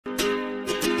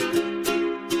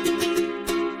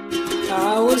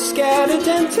was scared of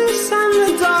dentists and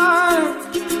the dark.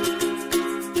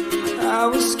 I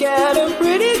was scared of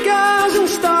pretty girls and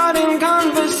starting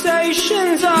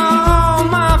conversations. All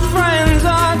my friends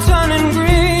are turning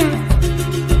green.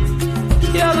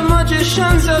 Yeah, the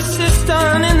magician's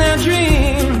assistant in their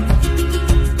dream.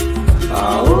 Oh,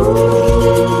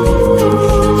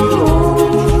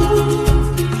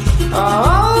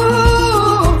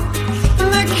 oh, and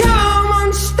they come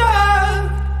unstuck.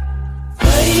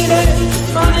 Lady,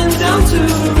 running down to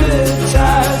the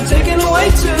Riptide, taken away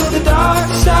to the dark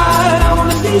side. I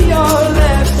wanna be your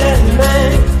left-hand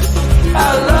man. I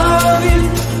love you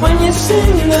when you're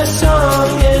singing that song,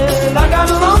 and I got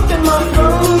a lump in my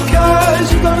throat 'cause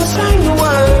you're gonna sing the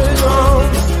words wrong.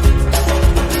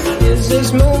 Is this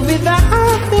movie that I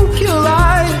think you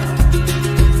like?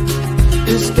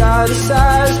 This guy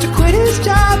decides to quit his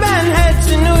job and head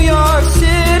to New York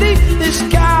City. This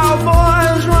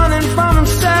cowboy's running from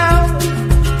himself.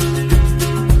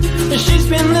 She's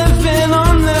been living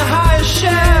on the highest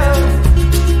shelf.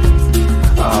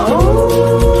 Oh,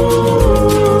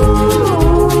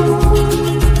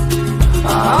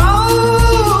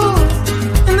 oh,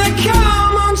 and they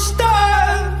come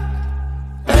unstuck.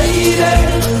 Lady,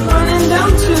 running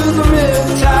down to the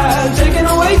Riptide, taken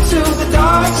away to the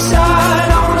dark side.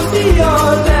 I wanna be your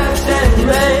left-hand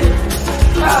man.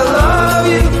 I love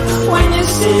you when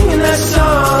you're singing that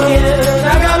song, and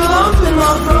I got a lump in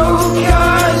my throat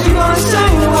 'cause you're gonna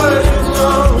sing the words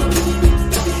wrong.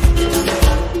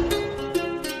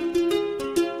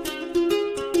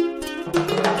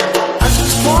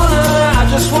 I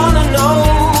just wanna know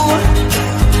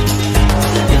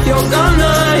if you're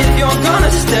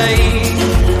gonna stay.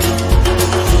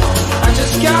 I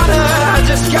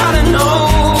just gotta know.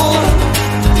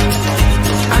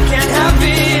 I can't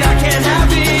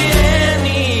have it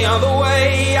any other way.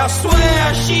 I swear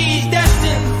she's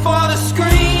destined for the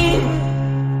screen.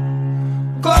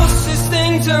 Closest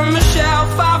thing to Michelle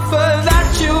Pfeiffer that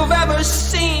you've ever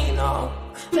seen. Oh,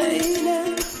 lady,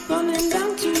 running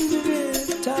down to the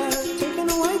Riptide, taken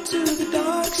away to the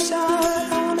dark side.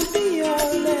 I wanna be your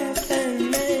left-hand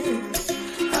man.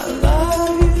 I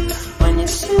love you when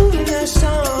you're singing that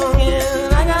song,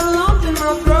 and I got a lump in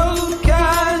my throat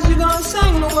 'cause you're gonna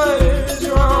sing the words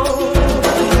wrong.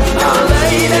 Oh,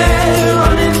 lady,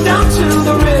 running down to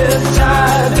the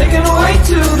Riptide, taken away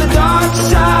to the dark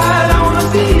side. I wanna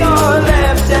be your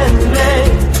left-hand man.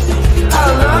 I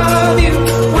love you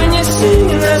when you're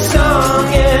singing that song,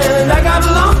 and I got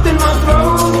a lump in my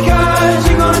throat 'cause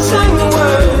you're gonna sing the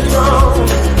words wrong.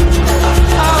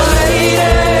 Oh, lady,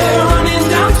 running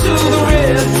down to the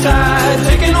Riptide,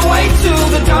 taken away to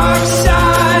the dark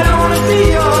side. I wanna be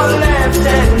your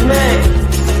left-hand man.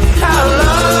 I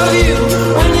love you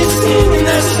when you're singing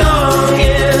that song,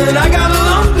 and I got a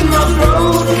lump in my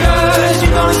throat 'cause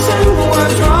you're gonna sing the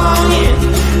words wrong.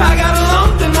 Yeah, I got a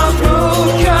lump in my throat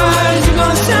 'cause you're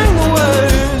gonna sing the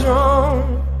words wrong.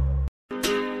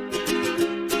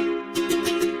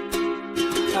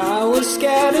 I was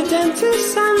scared of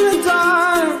dentists and the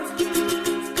dark.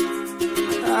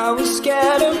 I was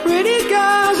scared of pretty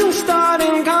girls and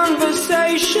starting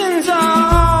conversations.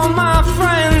 All my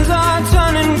friends are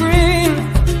turning green.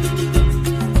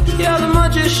 Yeah, the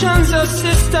magician's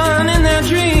assistant in their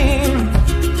dream.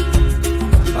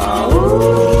 Oh,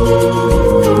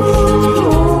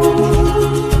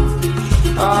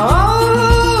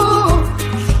 oh,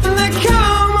 and they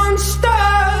come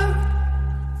unstuck.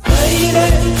 Lady,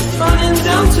 running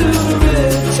down to the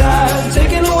Riptide,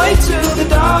 taken away to the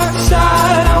dark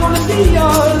side. I wanna be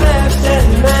your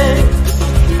left-hand man.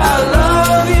 I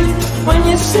love you when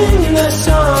you're singing that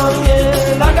song,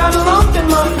 and I got a lump in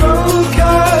my throat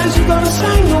 'cause you're gonna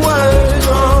sing the words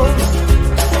wrong.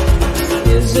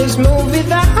 Is this movie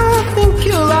that I think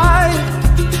you like?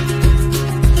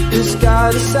 This guy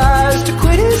decides to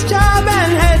quit his job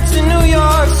and head to New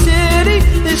York City.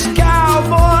 This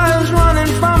cowboy's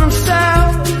running from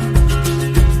himself.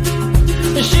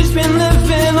 She's been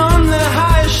living on the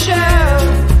highest shelf.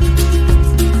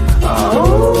 Oh,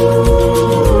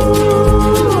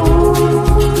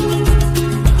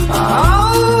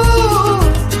 oh,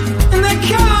 and they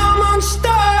come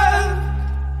unstuck.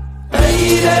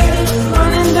 Lady,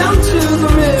 running down to the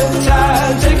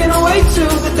Riptide, taken away to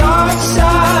the dark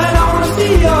side. I wanna be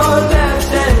your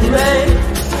left-hand man.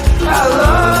 I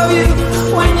love you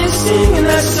when you're singing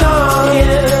that song,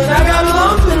 and I got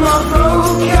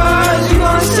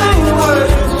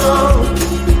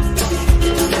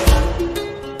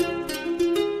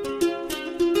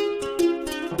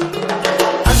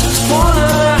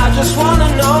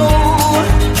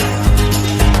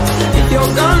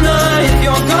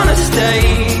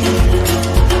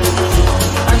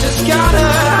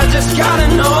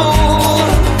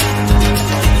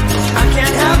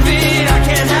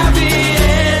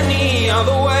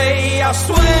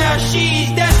swear she's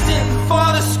destined for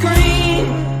the screen.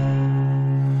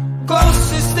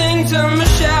 Closest thing to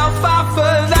Michelle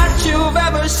Pfeiffer that you've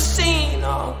ever seen.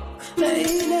 Oh,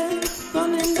 lady,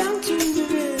 running down to the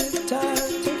Riptide,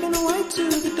 taken away to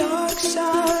the dark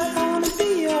side. I wanna be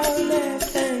your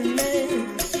left-hand man.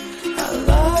 I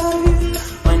love you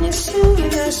when you sing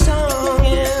that song,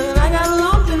 and I got a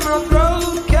lump in my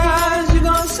throat 'cause you're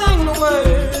gonna sing the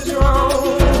words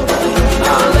wrong.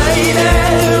 Oh, lady,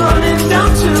 running down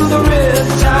to the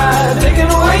Riptide, taken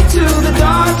away to the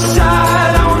dark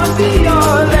side. I wanna be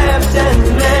your left-hand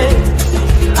man.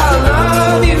 I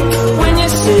love you when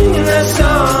you're singing that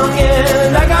song,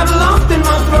 and I got a lump in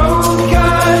my throat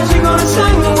 'cause you're gonna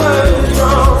sing the words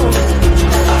wrong.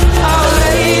 Oh,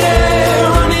 lady,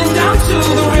 running down to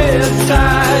the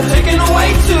Riptide, taken away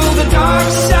to the dark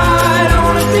side. I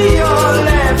wanna be your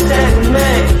left-hand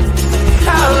man.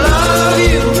 I love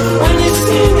you when you're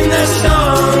singing that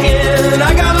song, and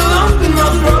I got a lump in my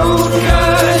throat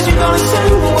 'cause you're gonna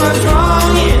sing the words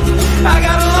wrong. Yeah, I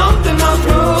got a lump in my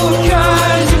throat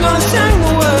 'cause you're gonna sing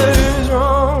the words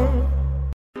wrong.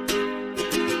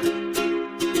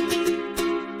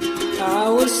 I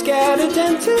was scared of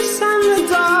dentists and the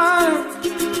dark.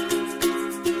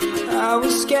 I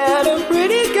was scared of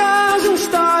pretty girls and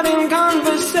starting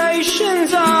conversations.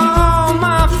 All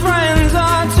my friends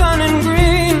are turning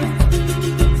green.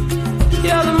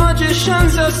 Yeah, the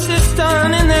magician's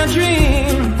assistant in their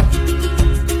dream.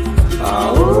 Oh,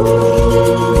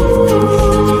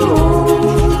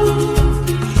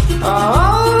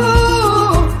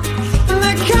 oh, and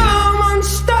they come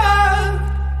unstuck.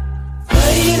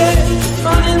 Lady,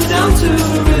 running down to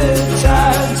the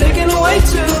Riptide, taken away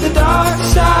to the dark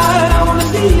side. I wanna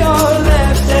be your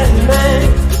left-hand man.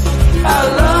 I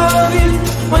love you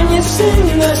when you're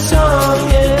singing that song,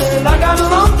 and I got a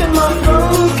lump in my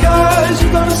throat 'cause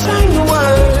you're gonna sing the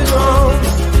words wrong.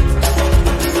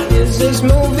 Is this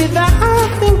movie that I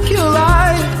think you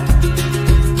like?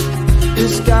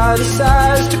 This guy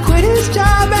decides to quit his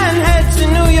job and head to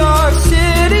New York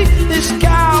City. This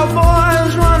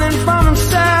cowboy's running from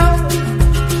himself.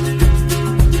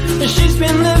 She's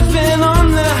been living on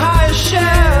the highest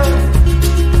shelf.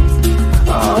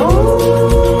 Oh,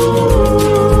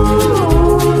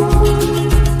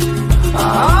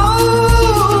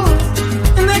 oh,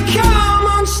 and they come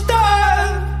unstuck.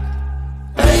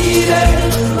 Lady,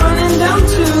 running down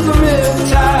to the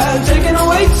Riptide, taken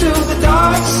away to the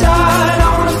dark side. I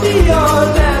wanna be your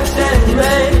left-hand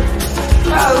man.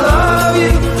 I love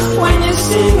you when you're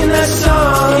singing that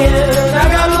song, and I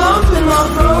got a lump in my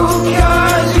throat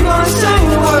 'cause you're gonna sing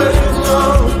the words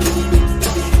wrong.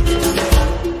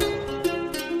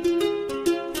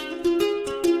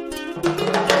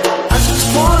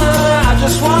 I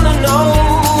just wanna know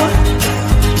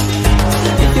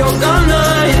if you're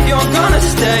gonna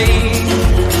stay.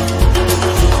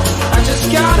 I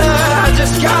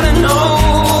just gotta know.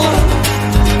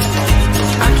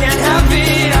 I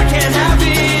can't have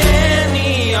it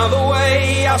any other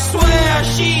way. I swear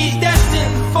she's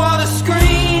destined for the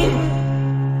screen.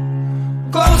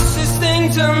 Closest thing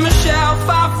to Michelle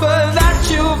Pfeiffer that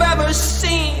you've ever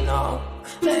seen. Oh,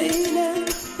 lady,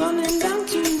 running down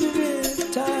to the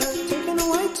Riptide, taken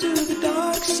away to the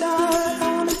dark side. I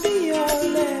wanna be your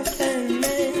left-hand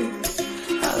man.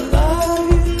 I love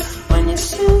you when you're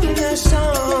singing that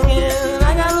song, and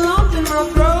I got a lump in my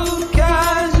throat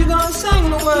 'cause you're gonna sing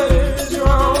the words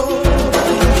wrong.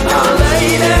 Oh,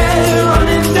 lady,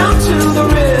 running down to the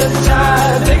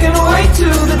Riptide, taken away to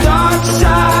the dark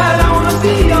side. I wanna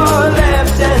be your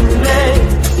left-hand man.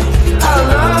 I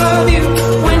love you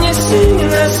when you're singing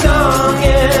that song,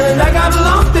 and I got a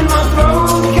lump in my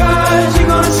throat 'cause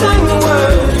you're gonna sing the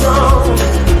words wrong.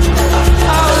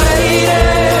 Oh, lady,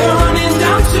 running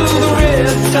down to the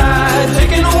Riptide,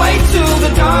 taken away to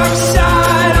the dark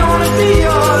side. I wanna be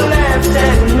your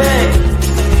left-hand man.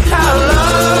 I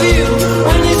love you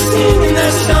when you're singing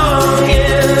that song,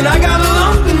 and I got a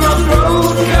lump in my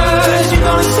throat 'cause you're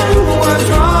gonna sing the words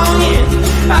wrong.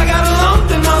 Yeah, I got a lump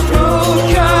in my throat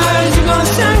 'cause you're gonna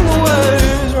sing the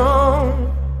words wrong.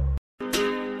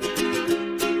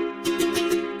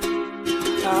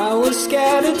 I was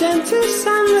scared of dentists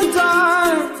and the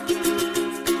dark.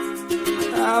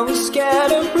 I was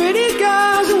scared of pretty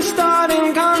girls and starting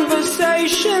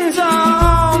conversations.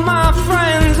 All my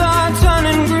friends are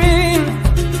turning green.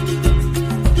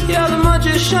 Yeah, the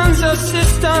magician's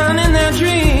assistant in their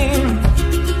dream.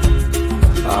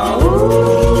 Oh,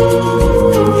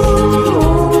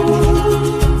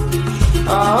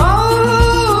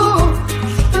 oh,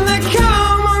 and they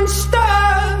come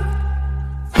unstuck.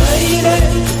 Lady,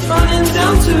 running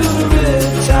down to the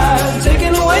Riptide,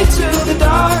 taken away to the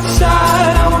dark side.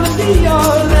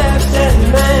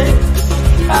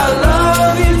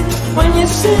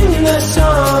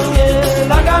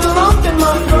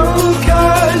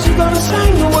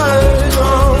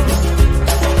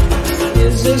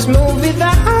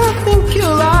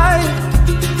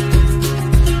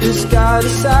 This guy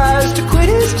decides to quit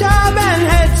his job and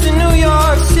head to New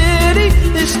York City.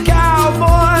 This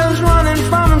cowboy's running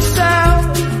from himself,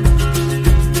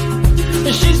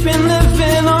 and she's been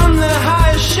living on the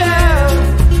highest shelf.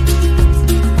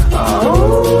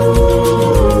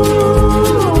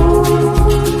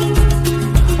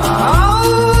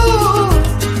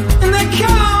 And they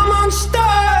come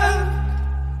unstuck.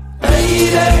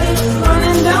 Lady,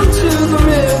 running down to the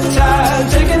Riptide,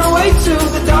 taken away to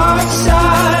the dark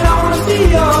side. I wanna be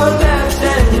your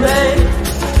left-hand man.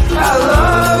 I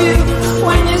love you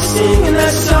when you're singing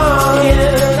that song,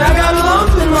 and I got a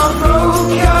lump in my throat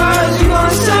 'cause you're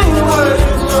gonna sing the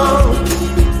words wrong.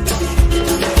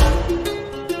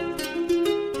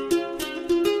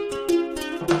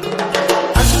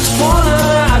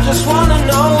 I just wanna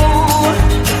know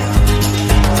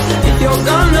if you're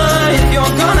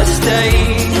gonna stay.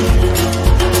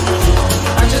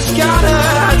 I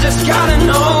just gotta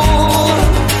know.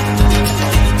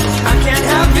 I can't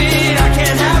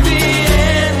have it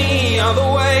any other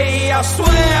way. I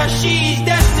swear she's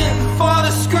destined for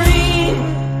the screen.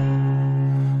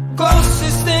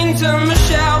 Closest thing to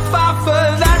Michelle Pfeiffer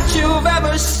that you've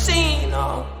ever seen.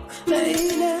 Oh,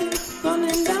 lady,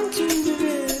 running down to the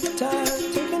Riptide,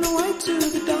 taken away to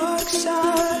the dark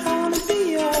side. I wanna be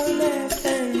your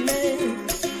left-hand man.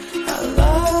 I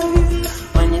love you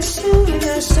when you're singing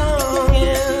that song,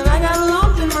 and I got a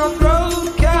lump in my throat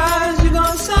 'cause you're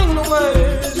gonna sing the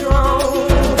words wrong.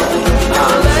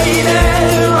 Oh, lady,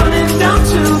 running down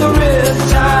to the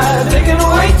Riptide, taken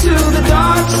away to the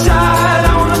dark side.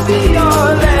 I wanna be your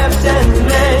left-hand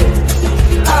man.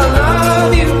 I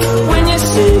love you when you're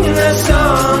singing that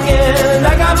song, and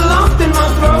I got a lump in my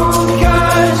throat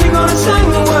 'cause you're gonna sing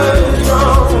the words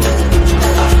wrong.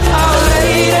 Oh,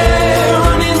 lady,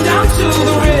 running down to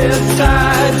the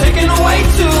Riptide, taken away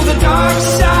to the dark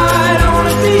side. I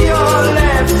wanna be your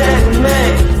left-hand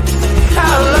man.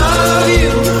 I love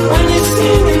you when you're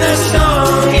singing that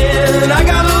song, and I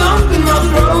got a lump in my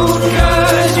throat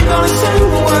 'cause you're gonna sing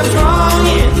the words wrong.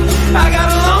 Yeah, I got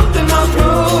a lump in my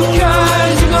throat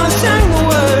 'cause you're gonna sing the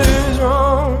words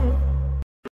wrong.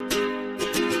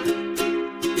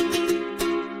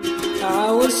 I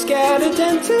was scared of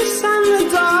dentists and the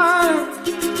dark.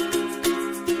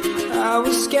 I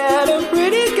was scared of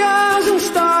pretty girls and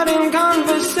starting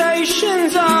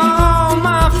conversations. All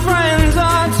my friends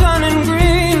are turning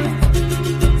green.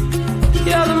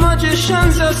 Yeah, the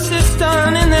magician's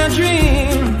assistant in their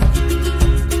dream.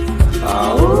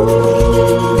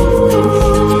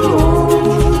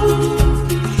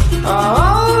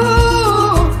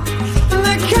 And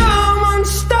they come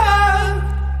unstuck.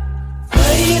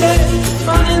 Lady,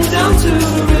 running down to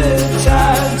the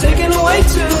Riptide, taken away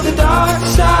to the dark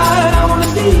side. I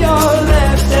wanna be your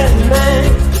left-hand man.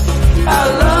 I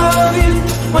love you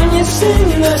when you're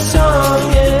singing that song,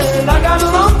 and I got a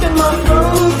lump in my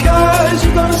throat 'cause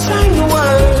you're gonna sing the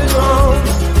words wrong.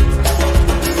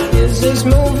 Is this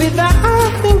movie that I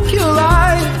think you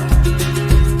like?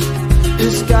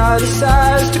 This guy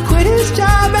decides to quit his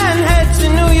job and head to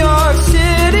New York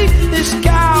City. This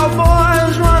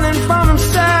cowboy's running from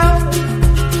himself,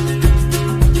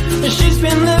 and she's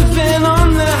been living on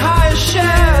the highest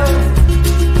shelf.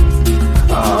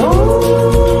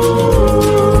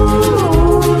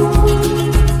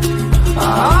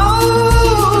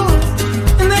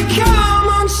 And they come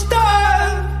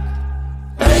unstuck.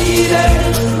 Lady,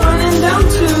 running down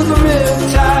to the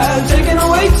Riptide, taken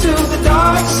away to the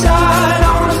dark side.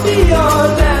 I wanna be your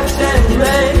left-hand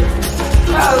man.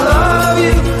 I love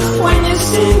you when you're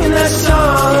singing that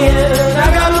song, and I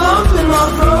got a lump in my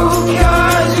throat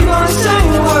 'cause you're gonna sing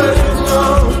the words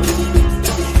wrong.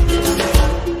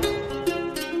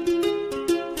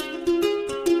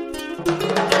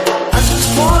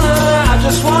 I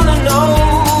just wanna know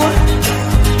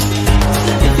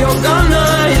if you're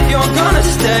gonna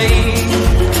stay.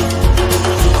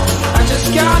 I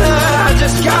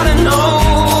just gotta know.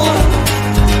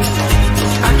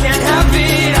 I can't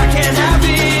have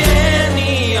it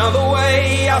any other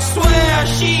way. I swear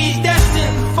she's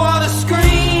destined for the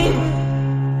screen.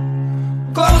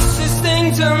 Closest thing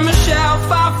to Michelle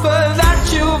Pfeiffer that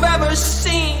you've ever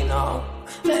seen. Oh,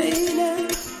 lady,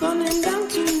 running down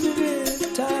to the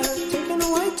Riptide, taken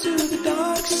away to the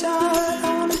dark side. I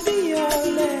wanna be your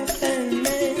left-hand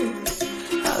man.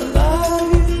 I love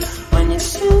you when you're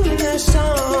singing that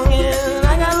song, and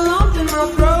I got a lump in my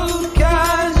throat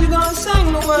 'cause you're gonna sing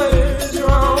the words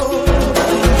wrong.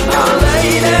 Oh,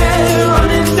 lady,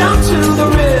 running down to the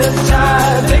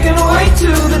Riptide, taken away to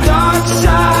the dark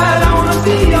side. I wanna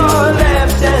be your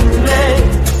left-hand man.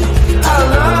 I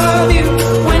love you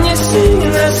when you're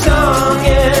singing that song,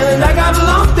 and I got a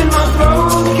lump in my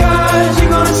throat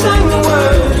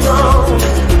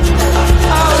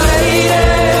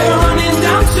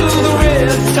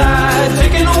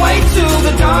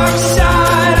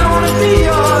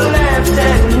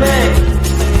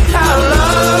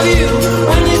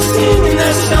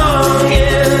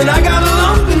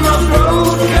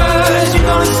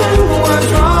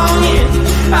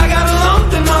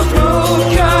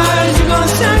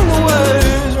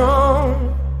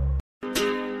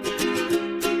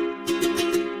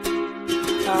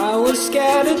I was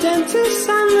scared of dentists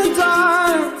and the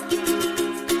dark.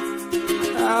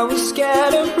 I was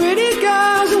scared of pretty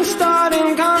girls and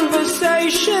starting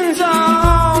conversations.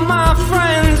 All my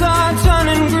friends are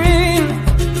turning green.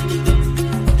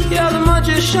 Yeah, the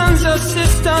magician's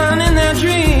assistant in their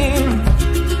dream.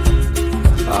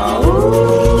 Oh,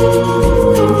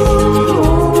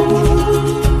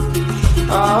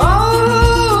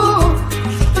 oh,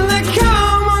 and they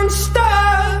come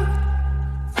unstuck.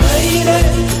 Lady,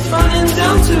 running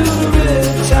down to the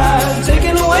Riptide,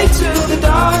 taken away to the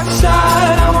dark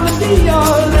side. I wanna be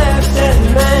your left-hand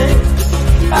man.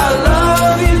 I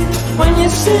love you when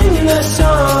you're singing that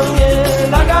song,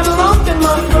 and I got a lump in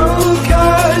my throat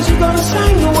 'cause you're gonna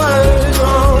sing the words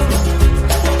wrong.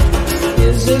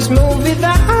 Is this movie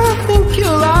that I think you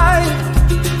like?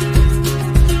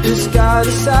 This guy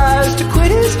decides to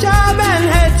quit his job and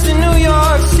head to New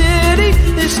York City.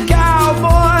 This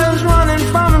cowboy's running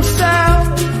from himself,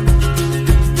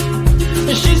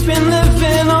 and she's been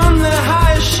living on the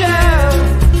highest shelf.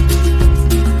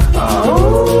 Oh,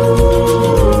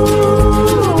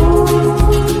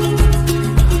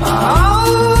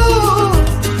 oh,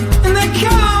 and they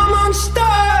come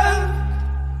unstuck.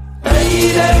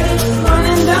 Lady,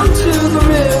 running down to the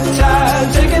Riptide,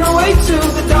 taken away to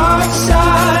the dark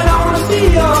side. I wanna be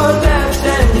your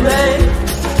left-hand man.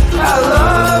 I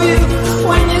love you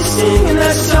when you're singing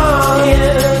that song,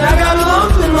 and I got a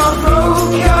lump in my throat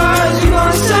 'cause you're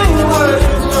gonna sing the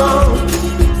words wrong.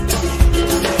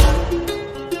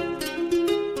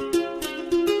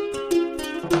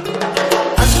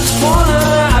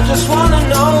 I just wanna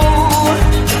know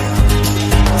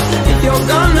if you're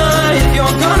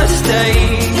gonna stay.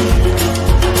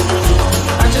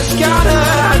 I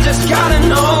just gotta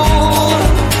know.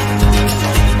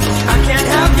 I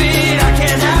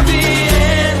can't have it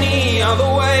any other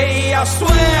way. I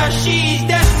swear she's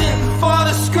destined for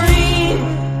the screen.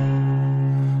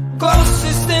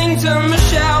 Closest thing to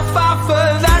Michelle Pfeiffer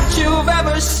that you've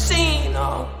ever seen.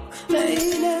 Oh,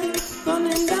 lady,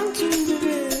 running down to the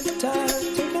Riptide,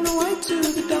 taken away to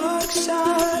the dark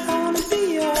side. I wanna be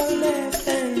your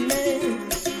left-hand man.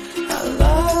 I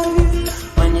love you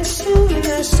when you're singing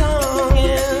that song,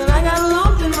 and I got a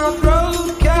lump in my throat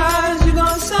 'cause you're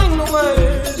gonna sing the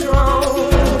words wrong.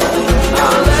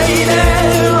 Oh, lady,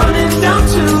 running down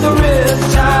to the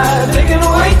Riptide, taken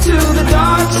away to the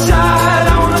dark side.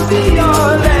 I wanna be your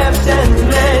left-hand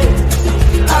man.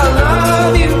 I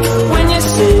love you when you're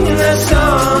singing that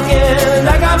song, and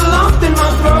I got a lump in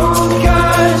my throat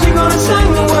 'cause you're gonna sing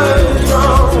the words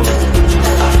wrong.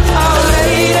 Oh,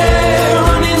 lady,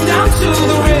 running down to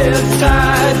the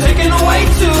Riptide, taken away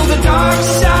to the dark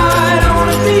side. I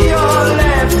wanna be your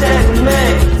left-hand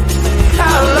man.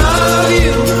 I love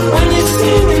you when you're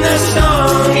singing that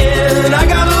song, and I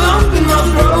got a lump in my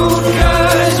throat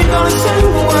 'cause you're gonna sing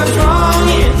the words wrong.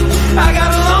 Yeah, I got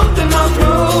a lump in my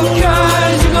throat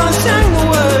 'cause you're gonna sing the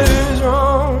words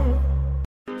wrong.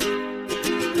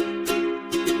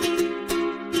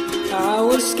 I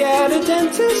was scared of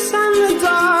dentists and the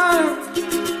dark.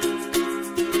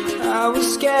 I was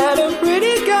scared of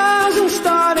pretty girls and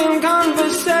starting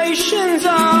conversations.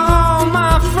 All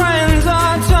my friends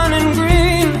are turning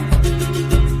green.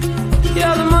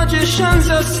 Yeah, the magician's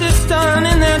assistant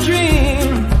in their dream.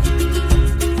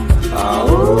 Oh,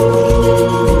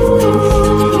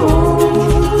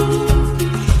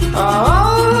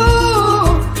 oh,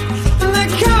 and they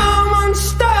come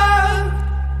unstuck.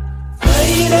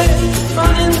 Lady,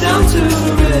 running down to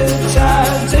the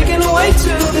Riptide, taken away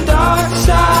to the dark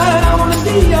side. I wanna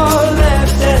be your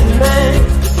left-hand man.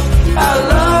 I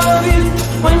love you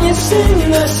when you're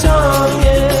singing that song,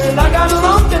 and I got a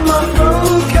lump in my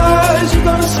throat 'cause you're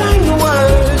gonna sing the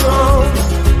words wrong.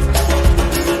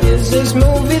 Is this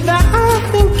movie that I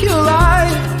think you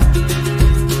like?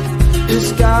 This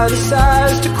guy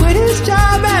decides to quit his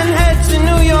job and head to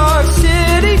New York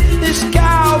City. This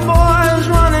cowboy's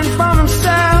running from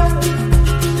himself,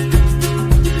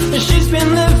 and she's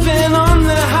been living on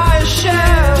the highest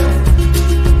shelf.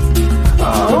 Oh,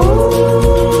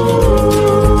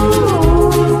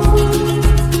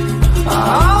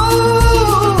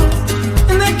 oh,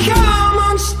 and they come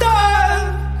unstuck.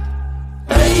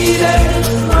 Lady,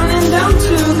 running down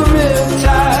to the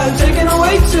Riptide, taken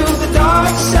away to the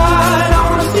dark side. I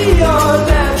wanna be your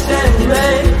left-hand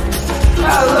man.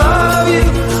 I love you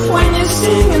when you're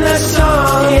singing that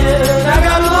song, and I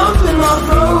got a lump in my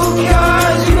throat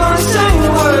 'cause you're gonna sing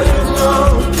the words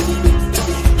wrong.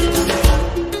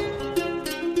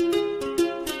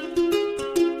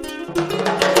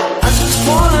 I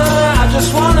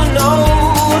just wanna know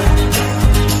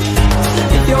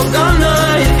if you're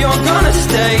gonna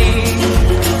stay.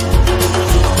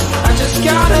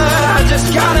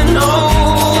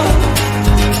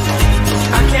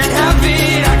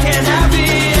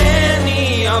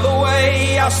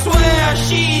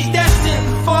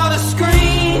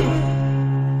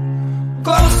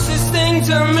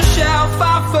 thing to Michelle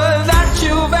Pfeiffer that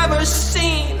you've ever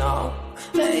seen. Oh,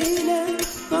 lady,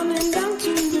 running down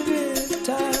to the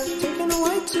Riptide, taking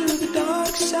away to the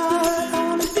dark side. I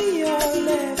wanna be your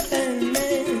left-hand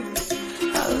man.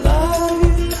 I love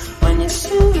you when you're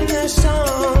singing that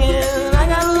song, and I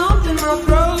got a lump in my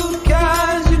throat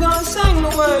 'cause you're gonna sing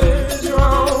the words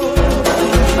wrong.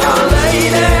 Oh,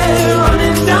 lady,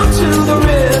 running down to the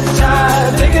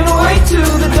Riptide, taking away to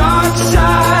the dark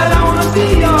side. I wanna be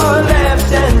your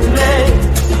left-hand man.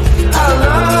 I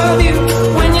love you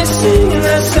when you're singing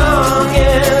that song,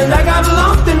 and I got a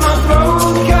lump in my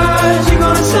throat 'cause you're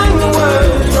gonna sing the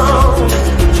words wrong.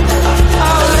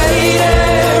 Oh, lady,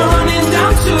 running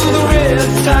down to the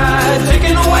Riptide,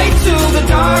 taking away to the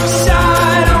dark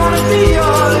side. I wanna be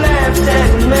your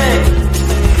left-hand man.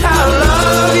 I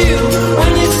love you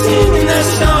when you're singing that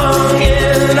song,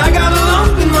 and I got a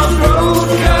lump in my throat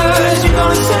 'cause you're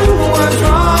gonna sing the words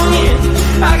wrong.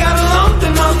 Yeah, I got a lump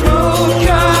in my throat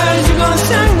 'cause you're gonna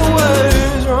sing the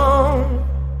words wrong.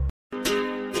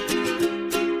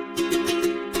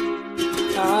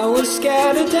 I was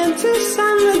scared of dentists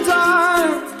and the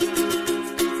dark.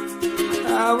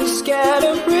 I was scared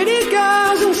of pretty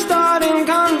girls and starting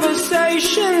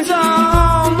conversations.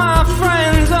 All my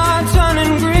friends are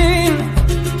turning green.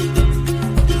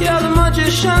 Yeah, the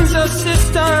magician's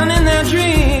assistant in their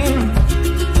dream.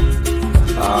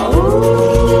 Oh,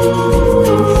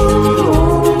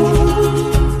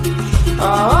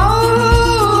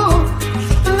 oh,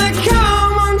 and they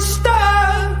come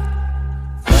unstuck.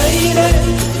 Lady,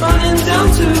 running down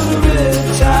to the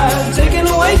Riptide, taking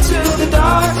away to the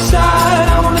dark side.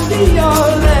 I wanna be your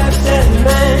left-hand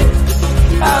man.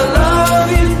 I love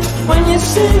you when you're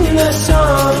singing that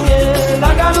song, and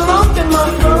I got a lump in my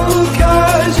throat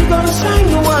 'cause you're gonna sing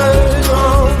the words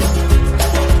wrong.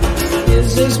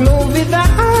 Here's this movie that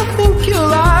I think you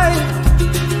like.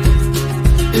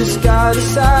 This guy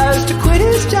decides to quit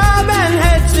his job and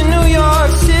head to New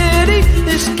York City.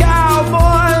 This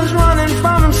cowboy's running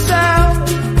from himself,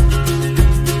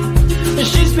 and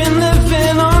she's been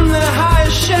living on the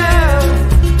highest shelf.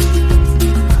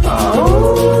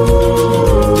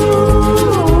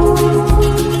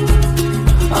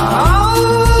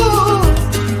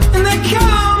 And they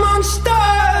come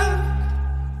unstuck.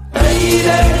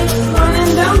 Lady,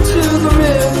 running down to the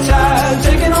Riptide,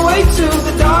 taking away to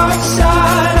the dark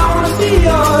side. I wanna be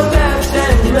your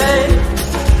left-hand man.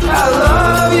 I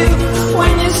love you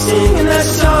when you're singing that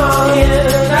song,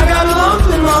 and I got a lump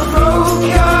in my throat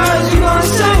 'cause you're gonna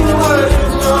sing the words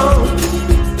wrong.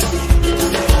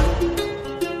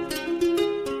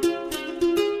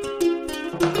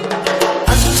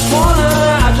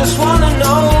 I just wanna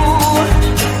know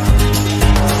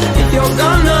if you're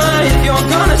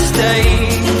gonna stay.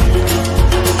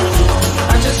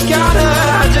 I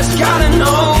just gotta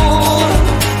know.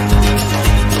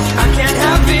 I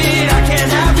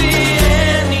can't have it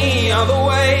any other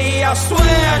way. I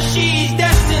swear she's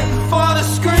destined for the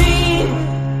screen.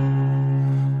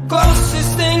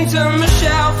 Closest thing to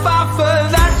Michelle Pfeiffer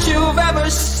that you've ever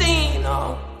seen.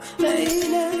 Oh, lady,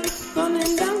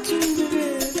 running down to the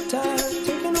Riptide,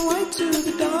 taking away to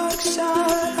the dark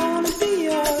side. I wanna be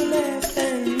your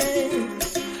left-hand man.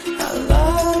 I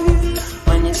love you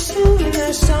when you're singing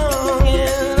that song,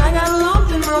 and I got a lump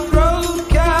in my throat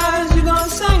 'cause you're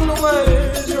gonna sing the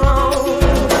words wrong.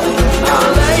 Oh,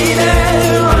 lady,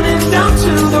 running down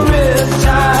to the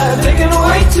Riptide, taking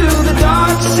away to the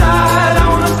dark side. I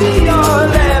wanna be your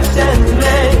left-hand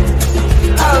man.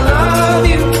 I love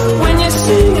you when you're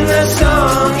singing that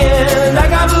song, and I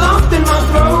got a lump in my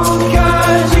throat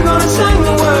 'cause you're gonna sing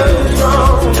the words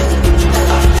wrong.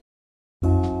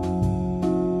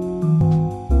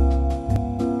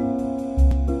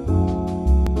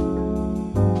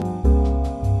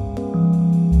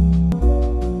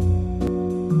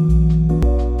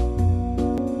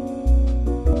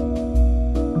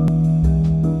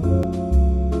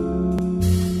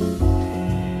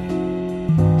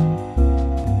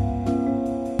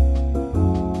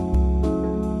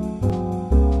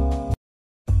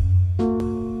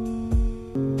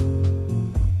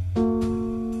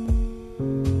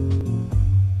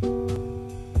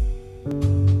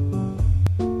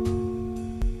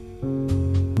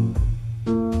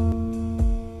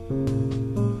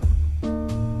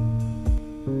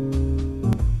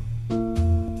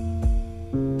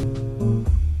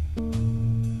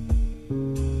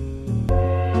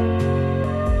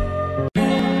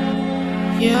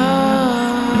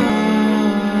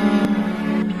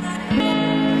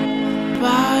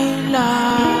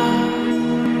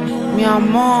 mi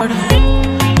amor,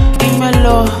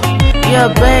 dímelo, yeah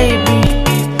baby,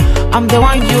 I'm the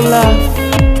one you love.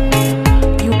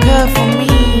 You for me.